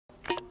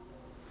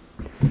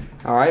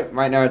Alright,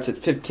 right now it's at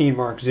 15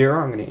 mark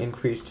 0. I'm going to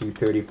increase to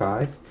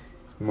 35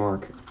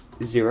 mark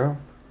 0.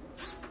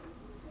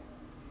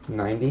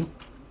 90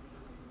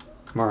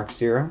 mark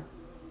 0.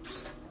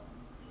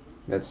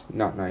 That's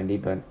not 90,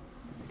 but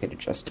I can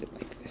adjust it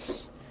like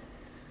this.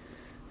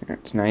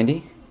 That's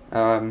 90.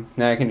 Now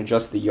I can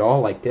adjust the yaw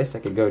like this. I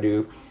could go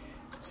to,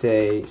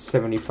 say,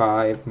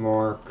 75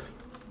 mark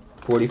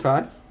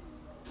 45.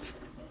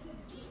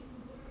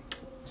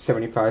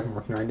 75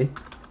 mark 90.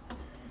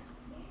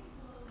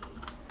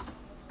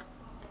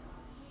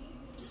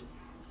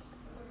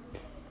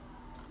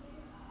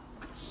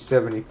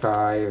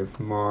 $75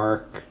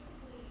 mark,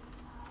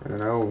 I don't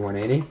know,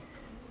 180.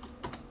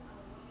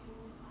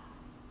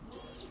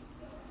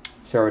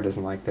 Shower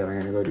doesn't like that. I'm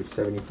going to go to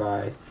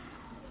 75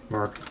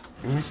 mark.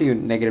 I'm going to see what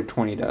negative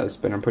 20 does,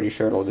 but I'm pretty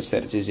sure it'll just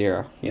set it to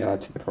 0. Yeah,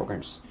 that's what the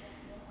program's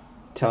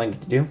telling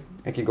it to do.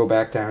 I can go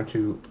back down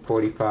to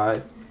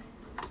 45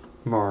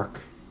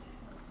 mark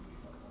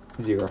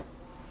 0.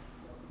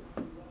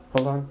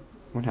 Hold on.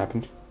 What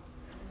happened?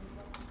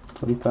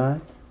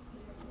 45?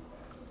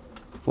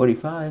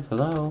 45,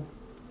 hello?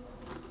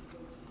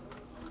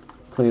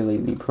 Clearly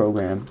the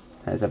program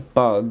has a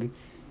bug.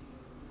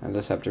 I'll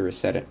just have to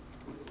reset it.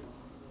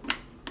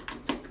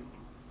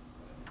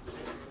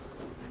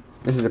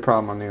 This is a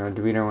problem on the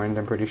Arduino end,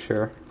 I'm pretty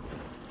sure.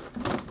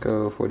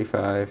 Go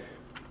 45.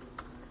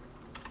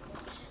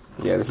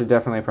 Yeah, this is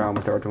definitely a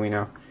problem with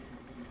Arduino.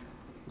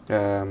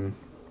 There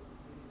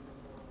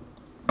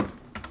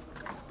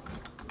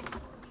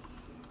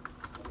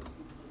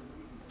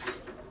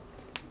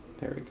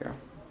we go.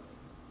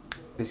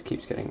 This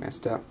keeps getting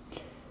messed up.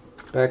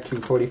 Back to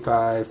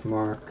 45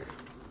 mark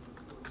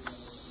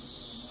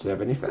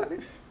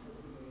 75.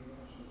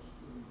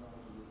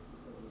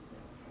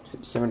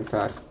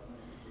 75.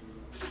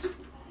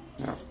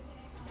 No.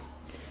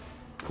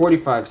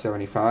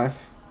 4575.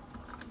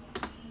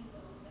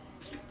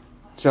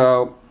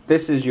 So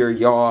this is your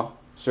yaw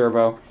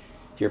servo,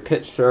 your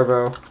pitch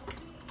servo.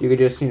 You could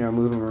just,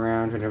 move them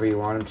around whenever you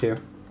want them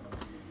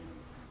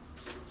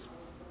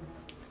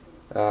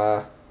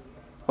to.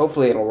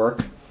 Hopefully it'll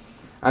work.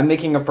 I'm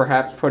thinking of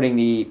perhaps putting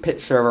the pitch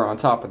servo on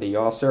top of the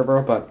yaw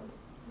servo, but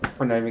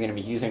we're not even going to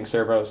be using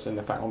servos in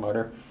the final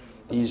motor.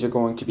 These are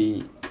going to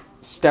be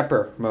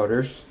stepper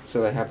motors,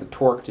 so they have the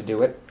torque to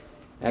do it.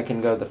 I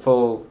can go the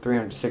full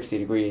 360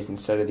 degrees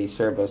instead of these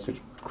servos, which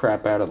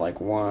crap out at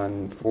like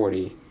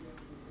 140.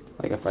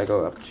 Like if I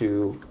go up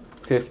to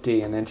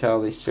 50 and then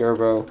tell the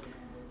servo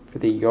for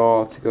the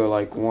yaw to go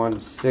like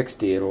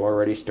 160, it'll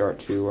already start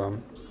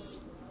to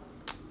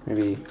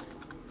maybe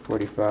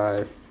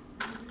 45.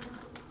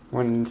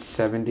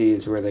 170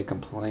 is where they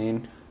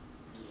complain.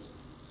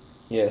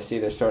 Yeah, see,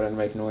 they're starting to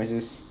make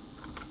noises.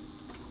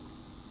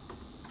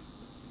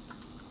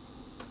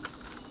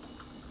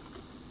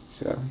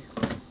 So,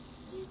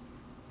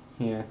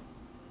 yeah.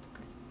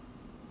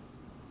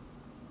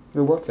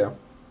 It'll work though.